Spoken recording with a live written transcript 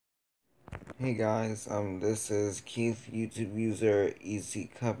Hey guys, this is Keith, YouTube user, Easy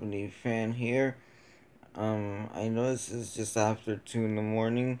Company fan here. I know this is just after 2 in the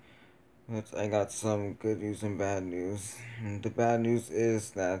morning, but I got some good news and bad news. And the bad news is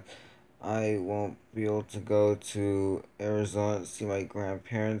that I won't be able to go to Arizona to see my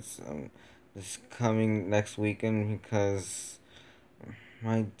grandparents this coming next weekend because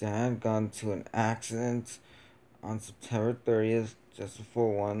my dad got into an accident on September 30th, just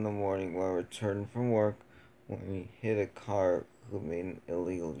before 1 in the morning, while returning from work, when he hit a car who made an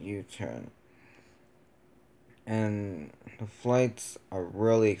illegal U-turn. And the flights are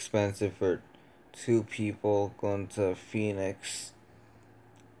really expensive for 2 people going to Phoenix,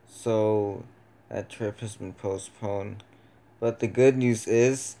 so that trip has been postponed. But the good news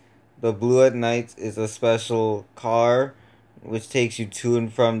is, the Blvd Night is a special car which takes you to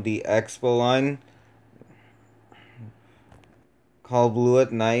and from the Expo line, called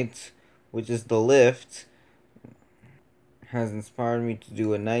Blvd Night, which is the Lyft, has inspired me to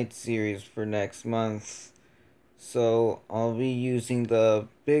do a night series for next month. So I'll be using the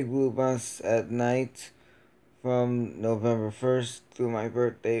Big Blue Bus at night from November 1st through my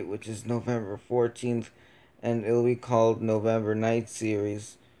birthday, which is November 14th, and it'll be called November Night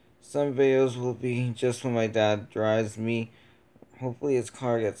Series. Some videos will be just when my dad drives me. Hopefully his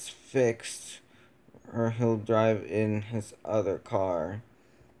car gets fixed, or he'll drive in his other car.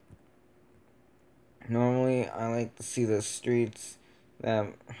 Normally, I like to see the streets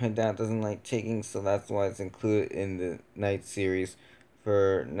that my dad doesn't like taking, so that's why it's included in the night series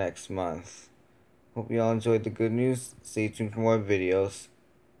for next month. Hope you all enjoyed the good news. Stay tuned for more videos.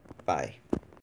 Bye.